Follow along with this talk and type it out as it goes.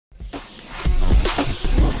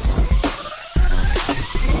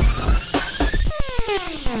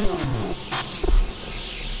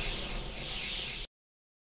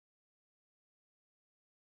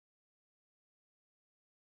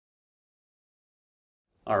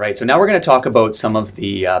All right, so now we're going to talk about some of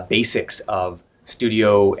the basics of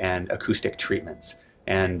studio and acoustic treatments.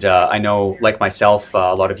 And I know, like myself,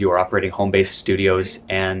 a lot of you are operating home-based studios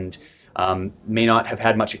and may not have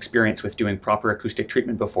had much experience with doing proper acoustic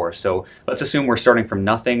treatment before. So let's assume we're starting from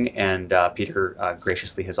nothing, and Peter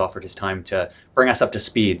graciously has offered his time to bring us up to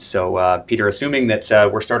speed. So Peter, assuming that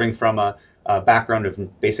we're starting from a background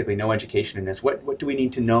of basically no education in this, what do we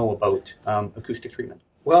need to know about acoustic treatment?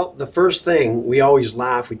 Well, the first thing, we always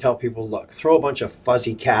laugh, we tell people, look, throw a bunch of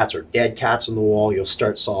fuzzy cats or dead cats on the wall, you'll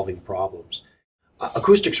start solving problems.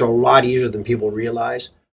 Acoustics are a lot easier than people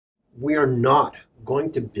realize. We are not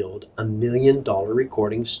going to build $1 million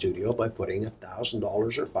recording studio by putting $1,000 or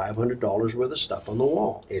 $500 worth of stuff on the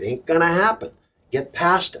wall. It ain't gonna happen. Get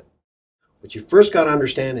past it. What you first got to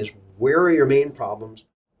understand is, where are your main problems?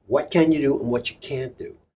 What can you do and what you can't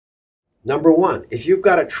do? Number one, if you've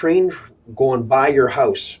got a train going by your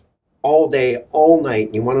house all day, all night,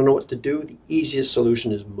 and you want to know what to do, the easiest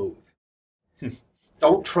solution is move.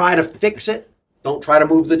 Don't try to fix it. Don't try to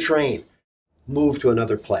move the train. Move to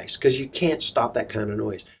another place, because you can't stop that kind of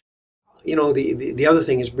noise. You know, the other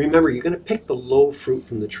thing is, remember, you're going to pick the low fruit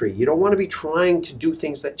from the tree. You don't want to be trying to do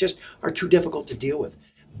things that just are too difficult to deal with.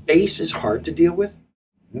 Bass is hard to deal with.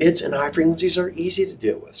 Mids and high frequencies are easy to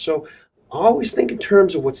deal with. So always think in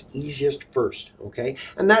terms of what's easiest first, okay?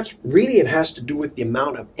 And that's really, it has to do with the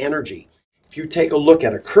amount of energy. If you take a look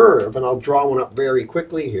at a curve, and I'll draw one up very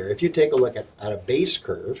quickly here. If you take a look at a bass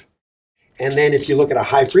curve, and then if you look at a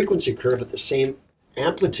high frequency curve at the same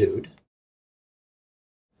amplitude,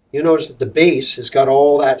 you notice that the bass has got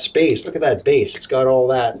all that space. Look at that bass, it's got all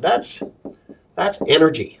that. That's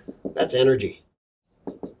energy, that's energy.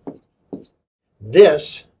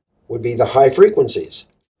 This would be the high frequencies.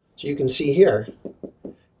 So you can see here,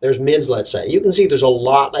 there's mids, let's say. You can see there's a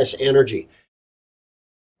lot less energy.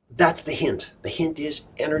 That's the hint. The hint is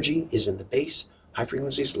energy is in the bass, high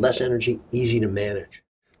frequencies, less energy, easy to manage.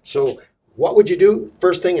 So what would you do?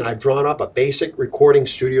 First thing, and I've drawn up a basic recording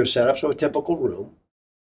studio setup, so a typical room.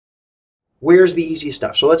 Where's the easy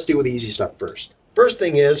stuff? So let's deal with the easy stuff first. First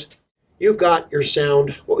thing is, you've got your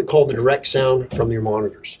sound, what we call the direct sound from your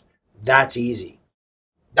monitors. That's easy.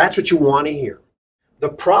 That's what you want to hear. The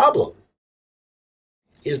problem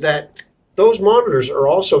is that those monitors are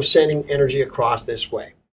also sending energy across this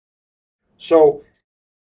way. So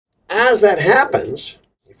as that happens,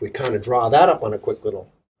 if we kind of draw that up on a quick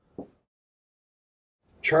little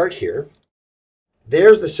chart here,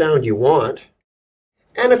 there's the sound you want.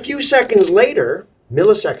 And a few seconds later,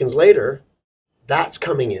 milliseconds later, that's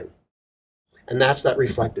coming in. And that's that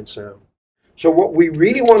reflected sound. So what we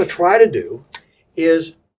really want to try to do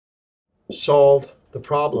is solve the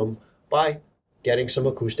problem by getting some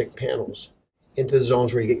acoustic panels into the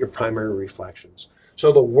zones where you get your primary reflections.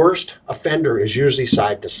 So the worst offender is usually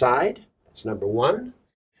side to side. That's number one.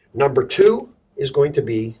 Number two is going to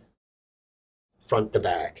be front to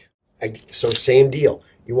back. So same deal.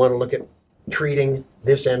 You want to look at treating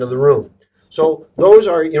this end of the room. So those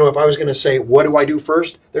are, you know, if I was going to say, what do I do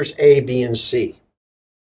first? There's A, B, and C.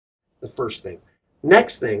 The first thing.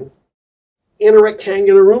 Next thing, in a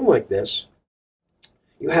rectangular room like this,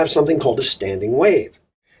 you have something called a standing wave.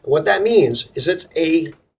 And what that means is it's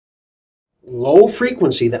a low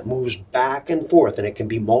frequency that moves back and forth, and it can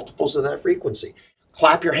be multiples of that frequency.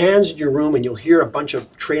 Clap your hands in your room and you'll hear a bunch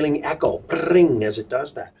of trailing echo, ring, as it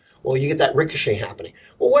does that. Well, you get that ricochet happening.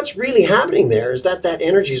 Well, what's really happening there is that that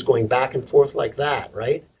energy is going back and forth like that,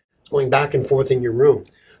 right? It's going back and forth in your room.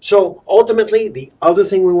 So ultimately, the other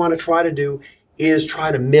thing we want to try to do is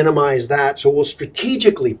try to minimize that. So we'll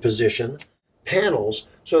strategically position panels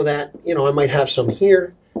so that, you know, I might have some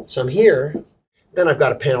here, then I've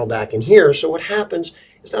got a panel back in here. So what happens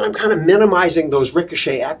is that I'm kind of minimizing those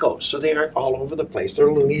ricochet echoes so they aren't all over the place. They're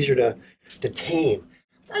a little easier to tame.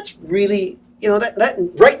 That's really, you know, that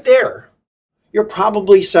right there, you're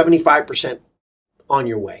probably 75% on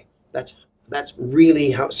your way. That's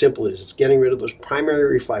really how simple it is. It's getting rid of those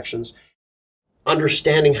primary reflections,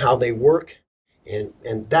 understanding how they work, and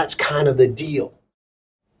that's kind of the deal.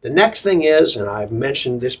 The next thing is, and I've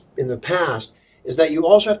mentioned this in the past, is that you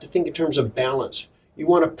also have to think in terms of balance. You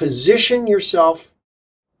want to position yourself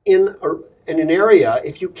in an area,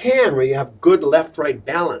 if you can, where you have good left-right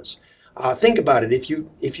balance. Think about it.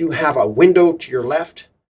 If you have a window to your left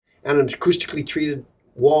and an acoustically treated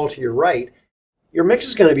wall to your right, your mix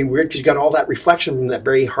is going to be weird because you got all that reflection from that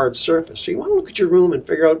very hard surface. So you want to look at your room and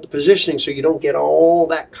figure out the positioning so you don't get all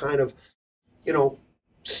that kind of, you know,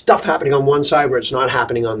 stuff happening on one side where it's not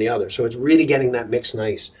happening on the other. So it's really getting that mix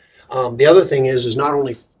nice. The other thing is not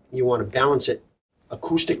only you want to balance it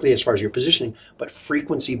acoustically as far as your positioning, but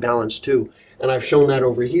frequency balance too. And I've shown that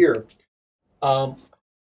over here.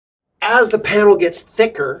 As the panel gets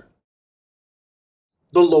thicker,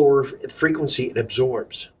 the lower frequency it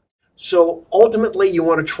absorbs. So ultimately, you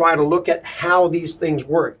want to try to look at how these things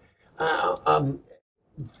work.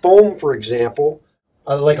 Foam, for example,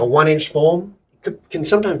 like a 1-inch foam, can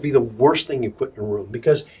sometimes be the worst thing you put in a room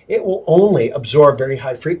because it will only absorb very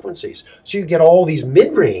high frequencies. So you get all these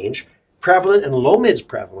mid-range prevalent and low mids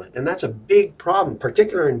prevalent, and that's a big problem,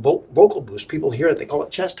 particularly in vocal boost. People hear it, they call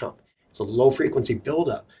it chest hump. It's a low frequency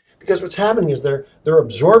buildup because what's happening is they're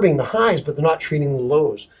absorbing the highs, but they're not treating the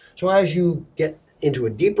lows. So as you get into a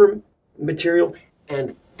deeper material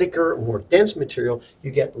and thicker, more dense material,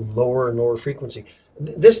 you get lower and lower frequency.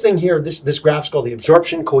 This thing here, this graph's called the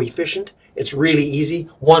absorption coefficient. It's really easy.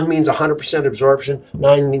 1 means 100% absorption.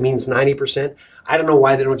 9 means 90%. I don't know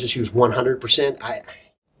why they don't just use 100%.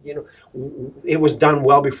 It was done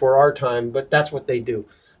well before our time, but that's what they do.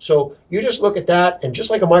 So you just look at that, and just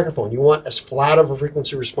like a microphone, you want as flat of a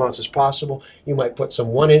frequency response as possible. You might put some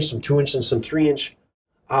 1-inch, some 2-inch, and some 3-inch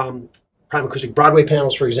prime acoustic Broadway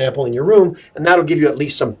panels, for example, in your room, and that'll give you at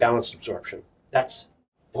least some balanced absorption. That's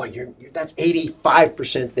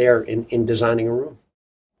 85% there in designing a room.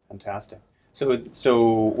 Fantastic.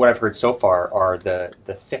 So what I've heard so far are the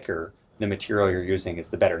thicker the material you're using is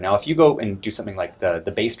the better. Now, if you go and do something like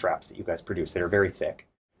the bass traps that you guys produce that are very thick,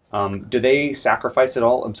 do they sacrifice at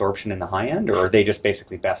all absorption in the high end, or are they just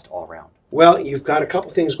basically best all around? Well, you've got a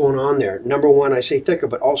couple things going on there. Number one, I say thicker,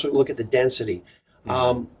 but also look at the density.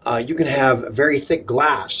 You can have very thick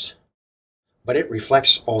glass, but it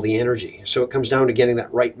reflects all the energy. So it comes down to getting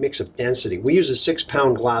that right mix of density. We use a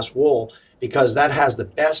 6-pound glass wool because that has the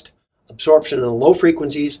best absorption in the low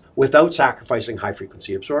frequencies without sacrificing high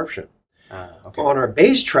frequency absorption. Okay. On our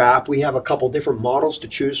bass trap, we have a couple different models to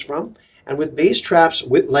choose from. And with bass traps,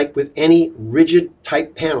 like with any rigid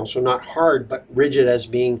type panel, so not hard, but rigid as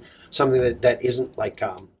being something that isn't like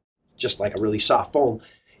just like a really soft foam,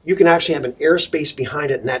 you can actually have an airspace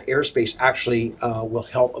behind it, and that airspace actually will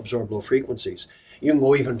help absorb low frequencies. You can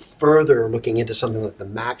go even further looking into something like the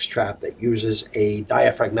Max Trap that uses a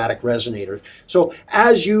diaphragmatic resonator. So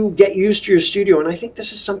as you get used to your studio, and I think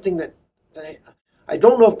this is something that I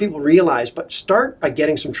don't know if people realize, but start by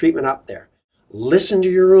getting some treatment up there. Listen to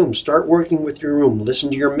your room. Start working with your room. Listen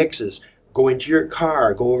to your mixes. Go into your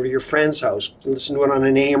car. Go over to your friend's house. Listen to it on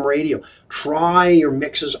an AM radio. Try your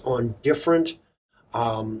mixes on different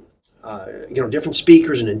different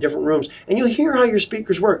speakers and in different rooms, and you'll hear how your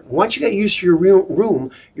speakers work. Once you get used to your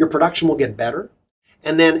room, your production will get better.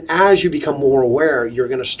 And then as you become more aware, you're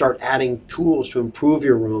going to start adding tools to improve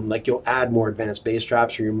your room, like you'll add more advanced bass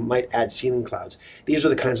traps, or you might add ceiling clouds. These are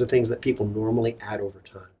the kinds of things that people normally add over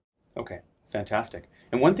time. Okay, fantastic.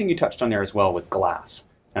 And one thing you touched on there as well was glass.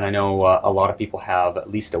 And I know a lot of people have at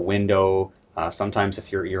least a window. Sometimes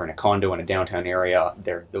if you're in a condo in a downtown area,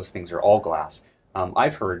 those things are all glass.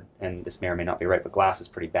 I've heard, and this may or may not be right, but glass is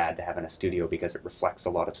pretty bad to have in a studio because it reflects a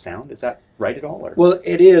lot of sound. Is that right at all? Or? Well,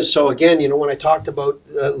 it is. So again, when I talked about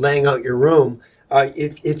laying out your room,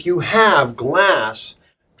 if you have glass,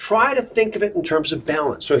 try to think of it in terms of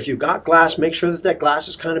balance. So if you've got glass, make sure that glass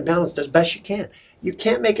is kind of balanced as best you can. You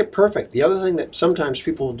can't make it perfect. The other thing that sometimes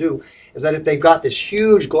people will do is that if they've got this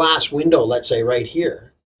huge glass window, let's say right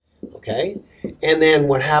here, okay, and then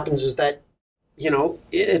what happens is that,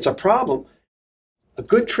 it's a problem. A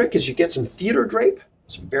good trick is you get some theater drape,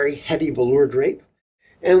 some very heavy velour drape,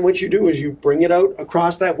 and what you do is you bring it out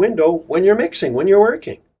across that window when you're mixing, when you're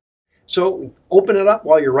working. So open it up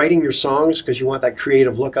while you're writing your songs because you want that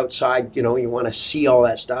creative look outside. You want to see all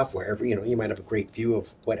that stuff wherever, you might have a great view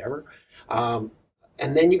of whatever. And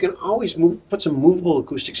then you can always put some movable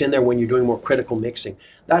acoustics in there when you're doing more critical mixing.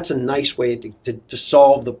 That's a nice way to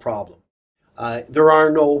solve the problem. There are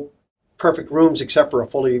no perfect rooms except for a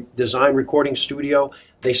fully designed recording studio.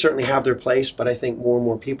 They certainly have their place, but I think more and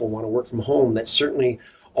more people want to work from home. That's certainly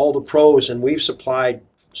all the pros, and we've supplied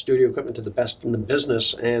studio equipment to the best in the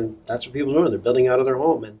business, and that's what people are doing. They're building out of their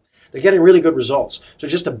home, and they're getting really good results. So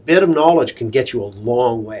just a bit of knowledge can get you a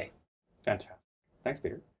long way. Fantastic. Thanks,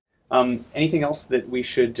 Peter. Anything else that we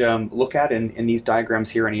should look at in these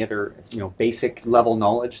diagrams here? Any other basic level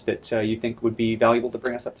knowledge that you think would be valuable to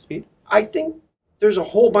bring us up to speed? I think there's a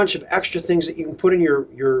whole bunch of extra things that you can put in your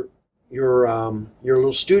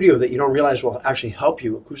little studio that you don't realize will actually help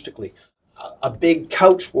you acoustically. A big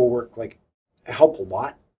couch will help a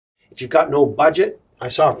lot. If you've got no budget, I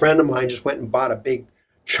saw a friend of mine just went and bought a big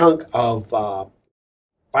chunk of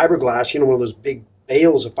fiberglass, one of those big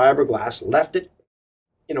bales of fiberglass, left it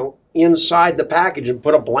inside the package and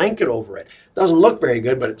put a blanket over it. Doesn't look very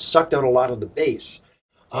good, but it sucked out a lot of the bass.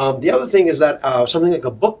 The other thing is that something like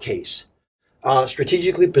a bookcase,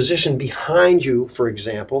 strategically positioned behind you, for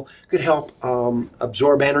example, could help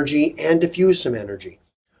absorb energy and diffuse some energy.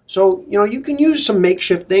 So, you can use some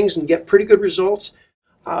makeshift things and get pretty good results.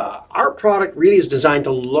 Our product really is designed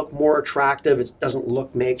to look more attractive. It doesn't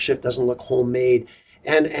look makeshift, doesn't look homemade.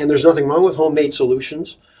 And there's nothing wrong with homemade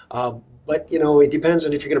solutions. But, it depends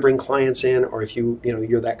on if you're going to bring clients in, or if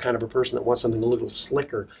you're that kind of a person that wants something a little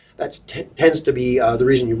slicker. That tends to be the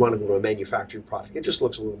reason you want to go to a manufactured product. It just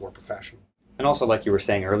looks a little more professional. And also, like you were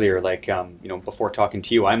saying earlier, like, before talking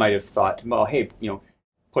to you, I might have thought, well, hey,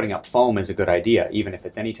 putting up foam is a good idea, even if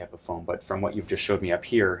it's any type of foam. But from what you've just showed me up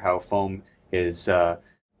here, how foam is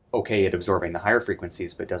okay at absorbing the higher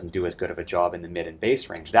frequencies, but doesn't do as good of a job in the mid and bass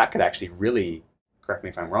range, that could actually really, correct me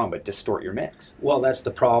if I'm wrong, but distort your mix. Well, that's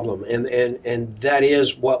the problem. And that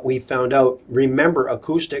is what we found out. Remember,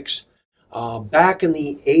 acoustics back in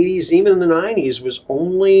the 80s, even in the 90s, was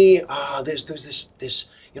only, there's this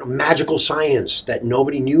magical science that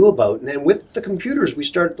nobody knew about. And then with the computers, we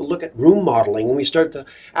started to look at room modeling, and we started to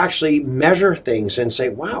actually measure things and say,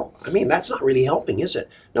 wow, that's not really helping, is it?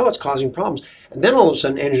 No, it's causing problems. And then all of a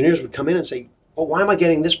sudden, engineers would come in and say, well, why am I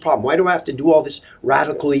getting this problem? Why do I have to do all this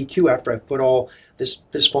radical EQ after I've put all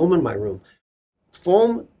this foam in my room?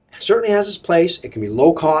 Foam certainly has its place. It can be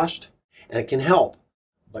low cost, and it can help.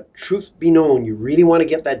 But truth be known, you really want to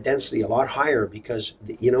get that density a lot higher, because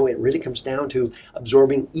it really comes down to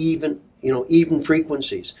absorbing even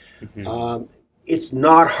frequencies. Mm-hmm. It's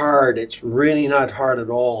not hard. It's really not hard at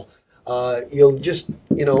all. You'll just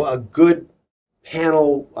a good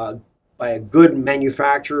panel by a good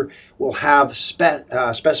manufacturer will have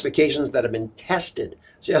specifications that have been tested.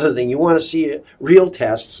 It's the other thing. You want to see real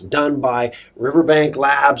tests done by Riverbank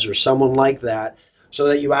Labs or someone like that, so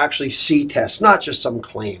that you actually see tests, not just some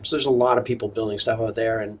claims. There's a lot of people building stuff out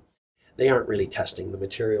there, and they aren't really testing the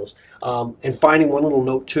materials. And finding one little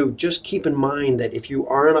note too, just keep in mind that if you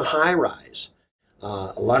are in a high rise,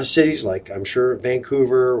 a lot of cities like, I'm sure,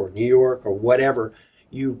 Vancouver or New York or whatever,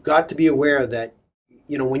 you've got to be aware that,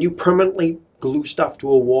 when you permanently glue stuff to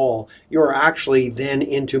a wall, you're actually then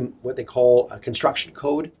into what they call a construction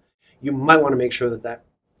code. You might want to make sure that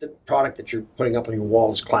the product that you're putting up on your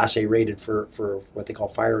wall is Class A rated for what they call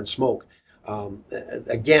fire and smoke.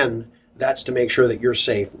 Again, that's to make sure that you're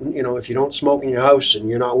safe. If you don't smoke in your house and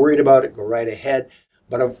you're not worried about it, go right ahead.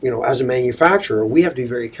 But as a manufacturer, we have to be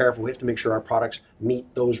very careful. We have to make sure our products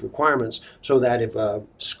meet those requirements, so that if a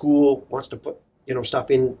school wants to put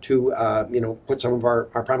stuff into put some of our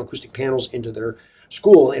prime acoustic panels into their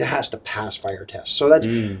school, it has to pass fire tests. So that's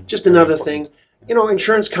just another thing.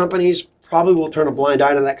 Insurance companies probably will turn a blind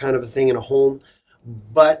eye to that kind of a thing in a home,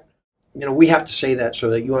 but we have to say that so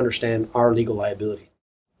that you understand our legal liability.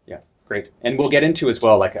 Yeah, great. And we'll get into as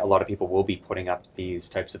well, like, a lot of people will be putting up these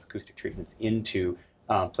types of acoustic treatments into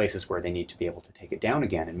places where they need to be able to take it down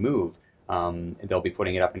again and move. They'll be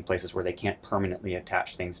putting it up in places where they can't permanently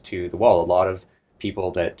attach things to the wall. A lot of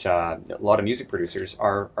people a lot of music producers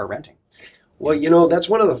are renting. Well, that's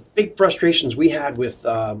one of the big frustrations we had with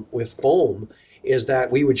foam, is that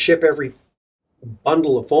we would ship every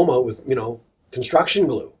bundle of foam out with, construction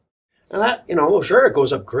glue. And that, sure, it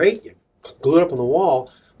goes up great. You glue it up on the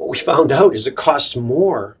wall. What we found out is it costs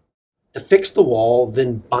more to fix the wall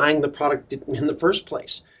than buying the product in the first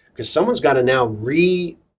place. Because someone's got to now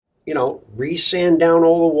re-sand down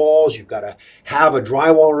all the walls. You've got to have a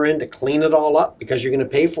drywaller in to clean it all up, because you're going to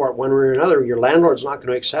pay for it one way or another. Your landlord's not going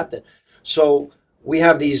to accept it. So we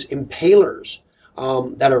have these impalers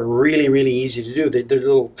that are really, really easy to do. They're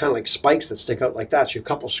little kind of like spikes that stick out like that. So you have a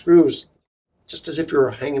couple screws, just as if you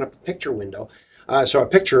were hanging up a picture window. So a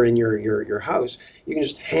picture in your house, you can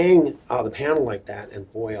just hang the panel like that,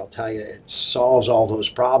 and boy, I'll tell you, it solves all those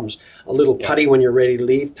problems. A little putty when you're ready to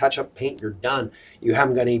leave, touch up paint, you're done. You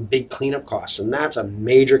haven't got any big cleanup costs, and that's a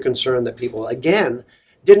major concern that people, again,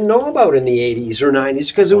 didn't know about in the 80s or 90s,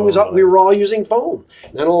 because we were all using foam.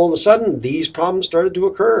 And then all of a sudden, these problems started to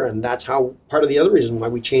occur, and that's how part of the other reason why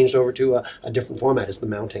we changed over to a different format is the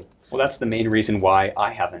mounting. Well, that's the main reason why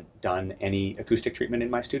I haven't done any acoustic treatment in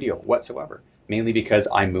my studio whatsoever. Mainly because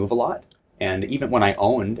I move a lot. And even when I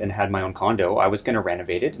owned and had my own condo, I was going to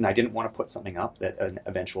renovate it, and I didn't want to put something up that an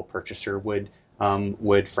eventual purchaser would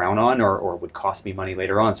frown on or would cost me money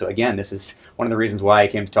later on. So again, this is one of the reasons why I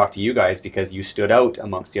came to talk to you guys, because you stood out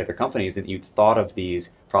amongst the other companies, that you'd thought of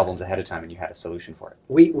these problems ahead of time and you had a solution for it.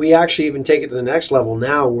 We actually even take it to the next level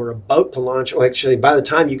now. We're about to launch, actually by the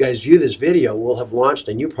time you guys view this video, we'll have launched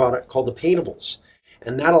a new product called the Paintables.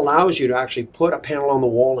 And that allows you to actually put a panel on the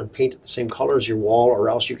wall and paint it the same color as your wall, or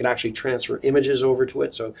else you can actually transfer images over to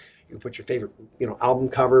it. So you can put your favorite, album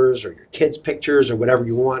covers or your kids' pictures or whatever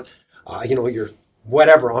you want, your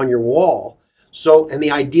whatever on your wall. So, and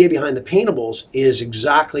the idea behind the paintables is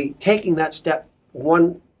exactly taking that step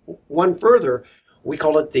one further. We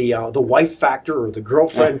call it the wife factor or the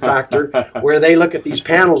girlfriend factor, where they look at these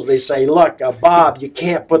panels, they say, look, Bob, you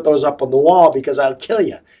can't put those up on the wall because I'll kill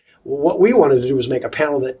you. Well, what we wanted to do was make a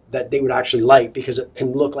panel that they would actually like, because it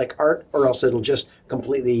can look like art, or else it'll just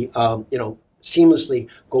completely, seamlessly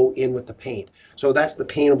go in with the paint. So that's the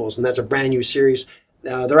paintables, and that's a brand new series.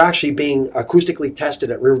 They're actually being acoustically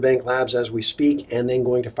tested at Riverbank Labs as we speak, and then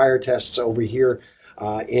going to fire tests over here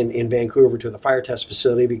in Vancouver to the fire test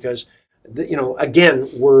facility, because again,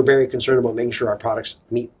 we're very concerned about making sure our products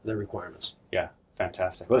meet the requirements. Yeah,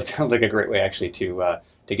 fantastic. Well, it sounds like a great way actually to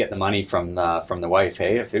get the money from the wife.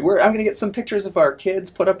 Hey, I'm going to get some pictures of our kids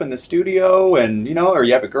put up in the studio, and or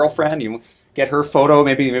you have a girlfriend, you get her photo,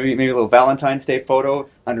 maybe a little Valentine's Day photo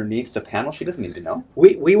underneath the panel. She doesn't need to know.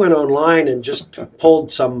 We went online and just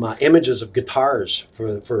pulled some images of guitars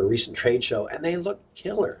for a recent trade show, and they look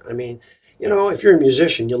killer. I mean, if you're a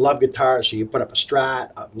musician, you love guitars, so you put up a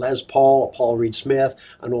Strat, a Les Paul, a Paul Reed Smith,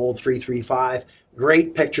 an old 335.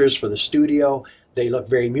 Great pictures for the studio. They look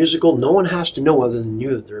very musical. No one has to know other than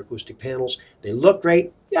you that they're acoustic panels. They look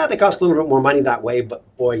great. Yeah, they cost a little bit more money that way, but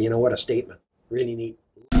boy, what a statement. Really neat.